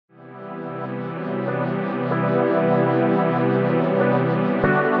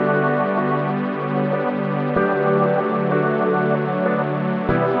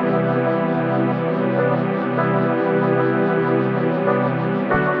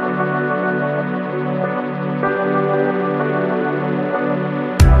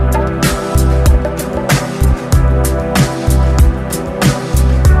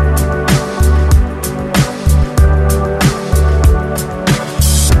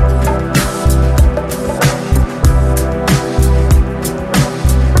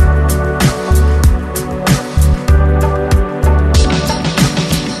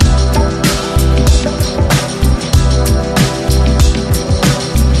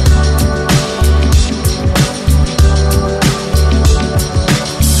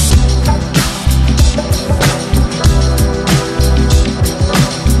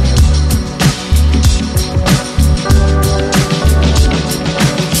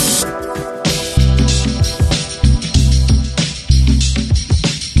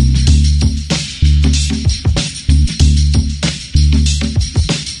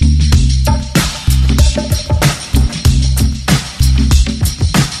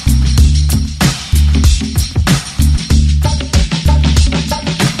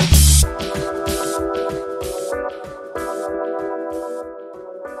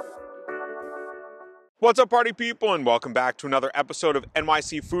What's up, party people, and welcome back to another episode of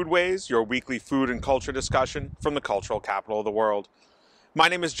NYC Foodways, your weekly food and culture discussion from the cultural capital of the world. My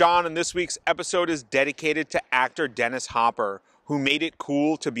name is John, and this week's episode is dedicated to actor Dennis Hopper, who made it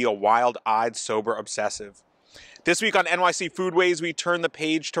cool to be a wild-eyed, sober obsessive. This week on NYC Foodways, we turn the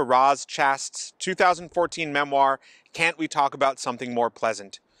page to Roz Chast's 2014 memoir, Can't We Talk About Something More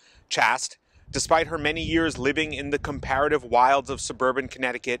Pleasant? Chast, despite her many years living in the comparative wilds of suburban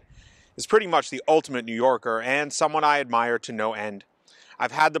Connecticut, is pretty much the ultimate New Yorker and someone I admire to no end.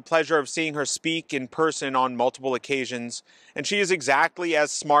 I've had the pleasure of seeing her speak in person on multiple occasions, and she is exactly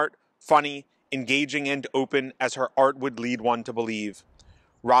as smart, funny, engaging, and open as her art would lead one to believe.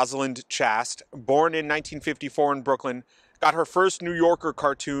 Rosalind Chast, born in 1954 in Brooklyn, got her first New Yorker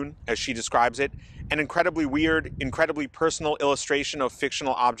cartoon, as she describes it, an incredibly weird, incredibly personal illustration of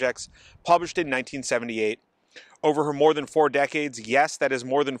fictional objects, published in 1978. Over her more than 4 decades, yes, that is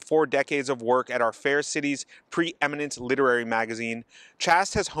more than 4 decades of work at our fair city's preeminent literary magazine,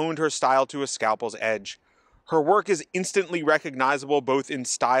 Chast has honed her style to a scalpel's edge. Her work is instantly recognizable both in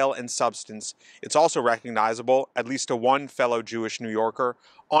style and substance. It's also recognizable, at least to one fellow Jewish New Yorker,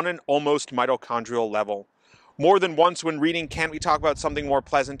 on an almost mitochondrial level. More than once when reading Can't We Talk About Something More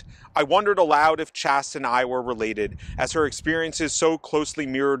Pleasant, I wondered aloud if Chast and I were related, as her experiences so closely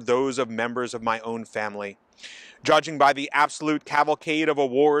mirrored those of members of my own family. Judging by the absolute cavalcade of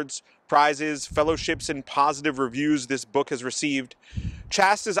awards, prizes, fellowships, and positive reviews this book has received,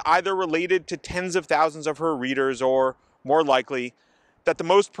 Chast is either related to tens of thousands of her readers or, more likely, that the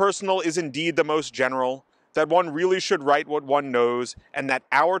most personal is indeed the most general, that one really should write what one knows, and that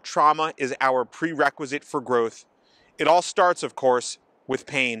our trauma is our prerequisite for growth. It all starts, of course, with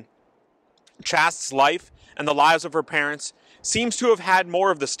pain. Chast's life and the lives of her parents seems to have had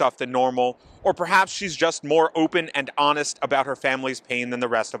more of the stuff than normal, or perhaps she's just more open and honest about her family's pain than the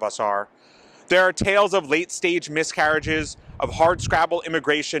rest of us are. There are tales of late-stage miscarriages, of hardscrabble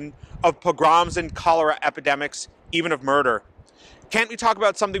immigration, of pogroms and cholera epidemics, even of murder. Can't We Talk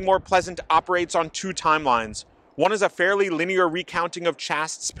About Something More Pleasant operates on 2 timelines. One is a fairly linear recounting of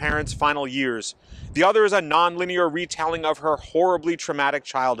Chast's parents' final years. The other is a non-linear retelling of her horribly traumatic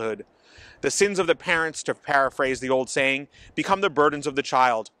childhood. The sins of the parents, to paraphrase the old saying, become the burdens of the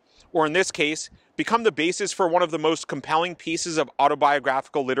child, or in this case, become the basis for one of the most compelling pieces of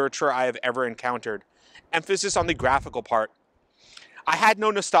autobiographical literature I have ever encountered. Emphasis on the graphical part. I had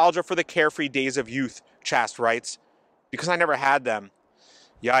no nostalgia for the carefree days of youth, Chast writes, because I never had them.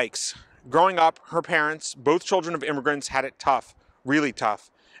 Yikes. Growing up, her parents, both children of immigrants, had it tough, really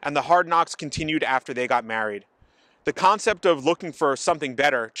tough, and the hard knocks continued after they got married. The concept of looking for something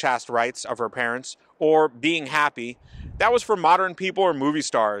better, Chast writes of her parents, or being happy, that was for modern people or movie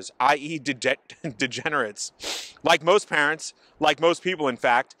stars, i.e. degenerates. Like most parents, like most people in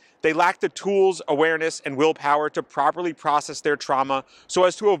fact, they lack the tools, awareness, and willpower to properly process their trauma so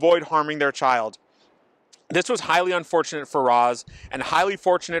as to avoid harming their child. This was highly unfortunate for Roz, and highly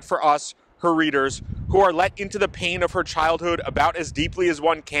fortunate for us, her readers, who are let into the pain of her childhood about as deeply as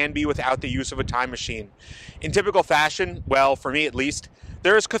one can be without the use of a time machine. In typical fashion, well, for me at least,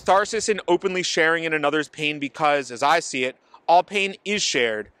 there is catharsis in openly sharing in another's pain because, as I see it, all pain is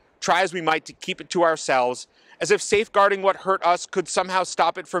shared, try as we might to keep it to ourselves, as if safeguarding what hurt us could somehow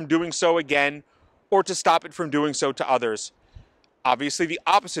stop it from doing so again, or to stop it from doing so to others. Obviously, the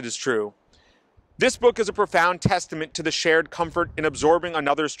opposite is true. This book is a profound testament to the shared comfort in absorbing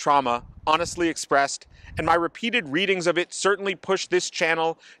another's trauma, honestly expressed, and my repeated readings of it certainly push this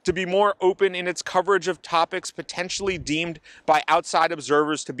channel to be more open in its coverage of topics potentially deemed by outside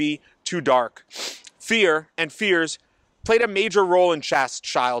observers to be too dark. Fear and fears played a major role in Chast's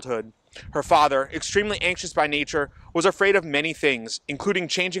childhood. Her father, extremely anxious by nature, was afraid of many things, including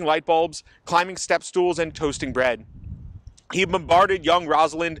changing light bulbs, climbing step stools, and toasting bread. He bombarded young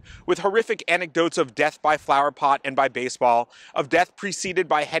Rosalind with horrific anecdotes of death by flower pot and by baseball, of death preceded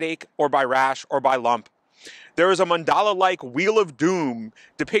by headache or by rash or by lump. There is a mandala-like wheel of doom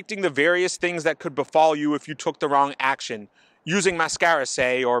depicting the various things that could befall you if you took the wrong action, using mascara,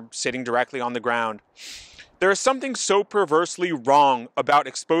 say, or sitting directly on the ground. There is something so perversely wrong about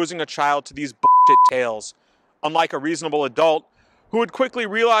exposing a child to these bullshit tales. Unlike a reasonable adult, who would quickly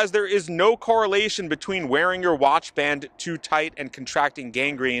realize there is no correlation between wearing your watch band too tight and contracting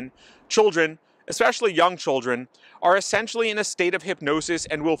gangrene, children, especially young children, are essentially in a state of hypnosis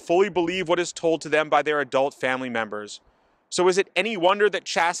and will fully believe what is told to them by their adult family members. So is it any wonder that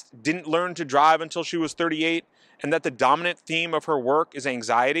Chast didn't learn to drive until she was 38, and that the dominant theme of her work is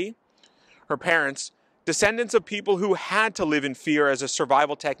anxiety? Her parents, descendants of people who had to live in fear as a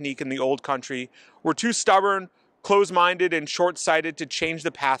survival technique in the old country, were too stubborn, close-minded, and short-sighted to change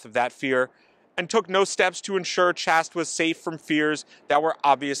the path of that fear, and took no steps to ensure Chast was safe from fears that were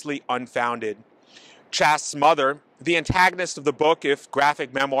obviously unfounded. Chast's mother, the antagonist of the book, if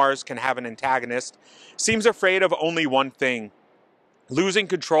graphic memoirs can have an antagonist, seems afraid of only one thing: losing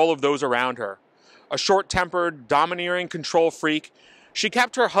control of those around her. A short-tempered, domineering control freak, she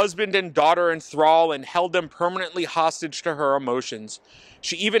kept her husband and daughter in thrall and held them permanently hostage to her emotions.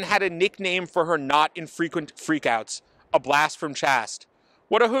 She even had a nickname for her not infrequent freakouts: a blast from Chast.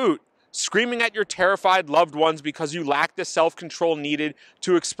 What a hoot! Screaming at your terrified loved ones because you lack the self-control needed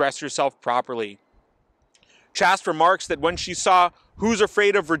to express yourself properly. Chast remarks that when she saw Who's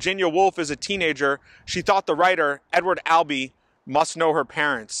Afraid of Virginia Woolf as a teenager, she thought the writer, Edward Albee, must know her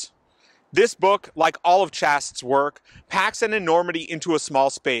parents. This book, like all of Chast's work, packs an enormity into a small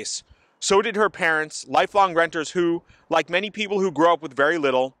space. So did her parents, lifelong renters who, like many people who grow up with very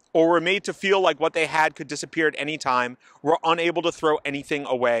little, or were made to feel like what they had could disappear at any time, were unable to throw anything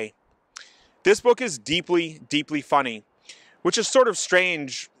away. This book is deeply, deeply funny, which is sort of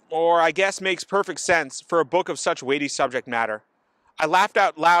strange, or I guess makes perfect sense for a book of such weighty subject matter. I laughed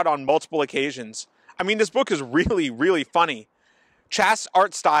out loud on multiple occasions. I mean, this book is really, really funny. Chast's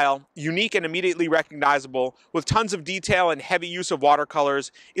art style, unique and immediately recognizable, with tons of detail and heavy use of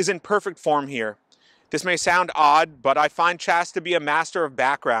watercolors, is in perfect form here. This may sound odd, but I find Chast to be a master of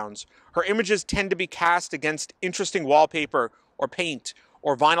backgrounds. Her images tend to be cast against interesting wallpaper or paint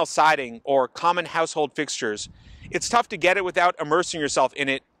or vinyl siding or common household fixtures. It's tough to get it without immersing yourself in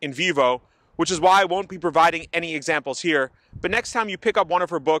it in vivo, which is why I won't be providing any examples here, but next time you pick up one of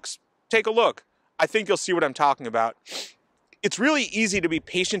her books, take a look. I think you'll see what I'm talking about. It's really easy to be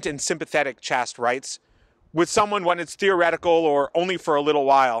patient and sympathetic, Chast writes, with someone when it's theoretical or only for a little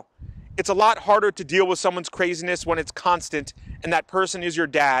while. It's a lot harder to deal with someone's craziness when it's constant and that person is your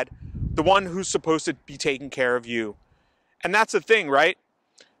dad, the one who's supposed to be taking care of you. And that's the thing, right?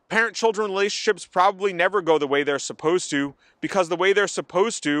 Parent-children relationships probably never go the way they're supposed to, because the way they're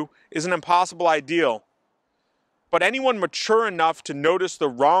supposed to is an impossible ideal. But anyone mature enough to notice the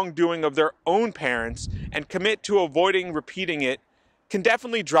wrongdoing of their own parents and commit to avoiding repeating it can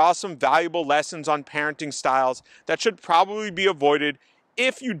definitely draw some valuable lessons on parenting styles that should probably be avoided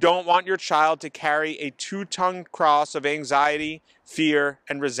if you don't want your child to carry a two-tongued cross of anxiety, fear,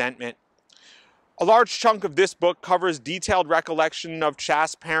 and resentment. A large chunk of this book covers detailed recollection of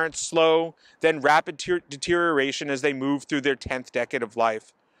Chast's parents' slow, then rapid deterioration as they move through their 10th decade of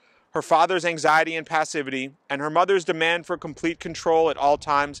life. Her father's anxiety and passivity, and her mother's demand for complete control at all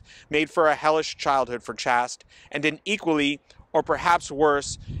times made for a hellish childhood for Chast, and an equally, or perhaps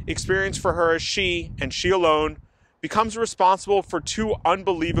worse, experience for her as she, and she alone, becomes responsible for two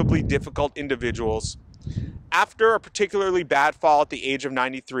unbelievably difficult individuals. After a particularly bad fall at the age of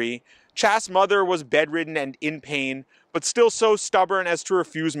 93, Chast's mother was bedridden and in pain, but still so stubborn as to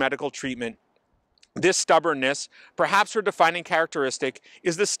refuse medical treatment. This stubbornness, perhaps her defining characteristic,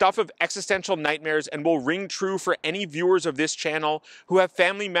 is the stuff of existential nightmares and will ring true for any viewers of this channel who have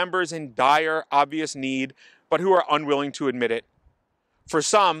family members in dire, obvious need, but who are unwilling to admit it. For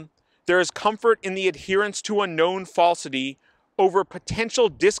some, there is comfort in the adherence to a known falsity over potential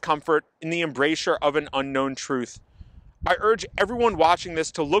discomfort in the embrasure of an unknown truth. I urge everyone watching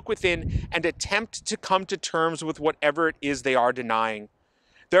this to look within and attempt to come to terms with whatever it is they are denying.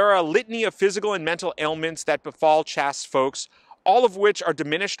 There are a litany of physical and mental ailments that befall Chast's folks, all of which are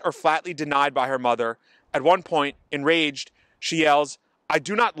diminished or flatly denied by her mother. At one point, enraged, she yells, "I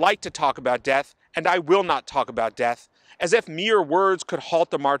do not like to talk about death, and I will not talk about death," as if mere words could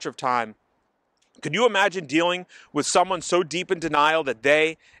halt the march of time. Could you imagine dealing with someone so deep in denial that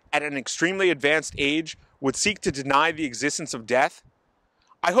they, at an extremely advanced age, would seek to deny the existence of death?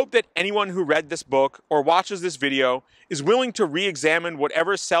 I hope that anyone who read this book or watches this video is willing to re-examine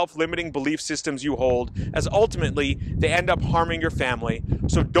whatever self-limiting belief systems you hold, as ultimately they end up harming your family.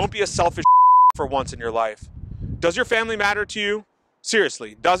 So don't be a selfish for once in your life. Does your family matter to you?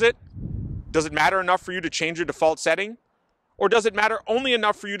 Seriously, does it? Does it matter enough for you to change your default setting? Or does it matter only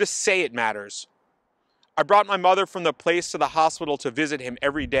enough for you to say it matters? I brought my mother from the place to the hospital to visit him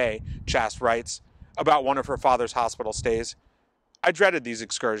every day, Chast writes, about one of her father's hospital stays. I dreaded these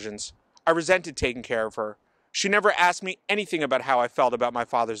excursions. I resented taking care of her. She never asked me anything about how I felt about my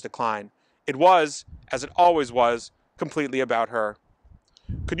father's decline. It was, as it always was, completely about her.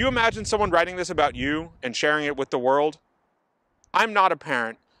 Could you imagine someone writing this about you and sharing it with the world? I'm not a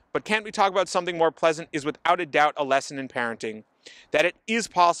parent, but can't we talk about something more pleasant is without a doubt a lesson in parenting. That it is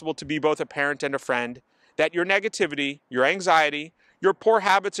possible to be both a parent and a friend. That your negativity, your anxiety, your poor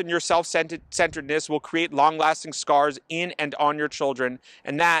habits and your self-centeredness will create long-lasting scars in and on your children,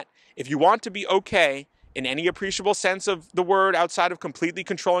 and that, if you want to be okay, in any appreciable sense of the word outside of completely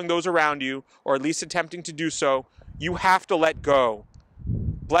controlling those around you, or at least attempting to do so, you have to let go.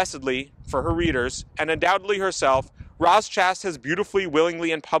 Blessedly, for her readers, and undoubtedly herself, Roz Chast has beautifully,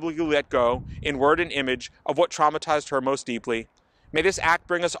 willingly, and publicly let go, in word and image, of what traumatized her most deeply. May this act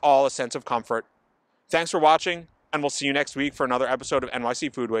bring us all a sense of comfort. Thanks for watching, and we'll see you next week for another episode of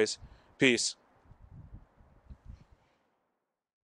NYC Foodways. Peace.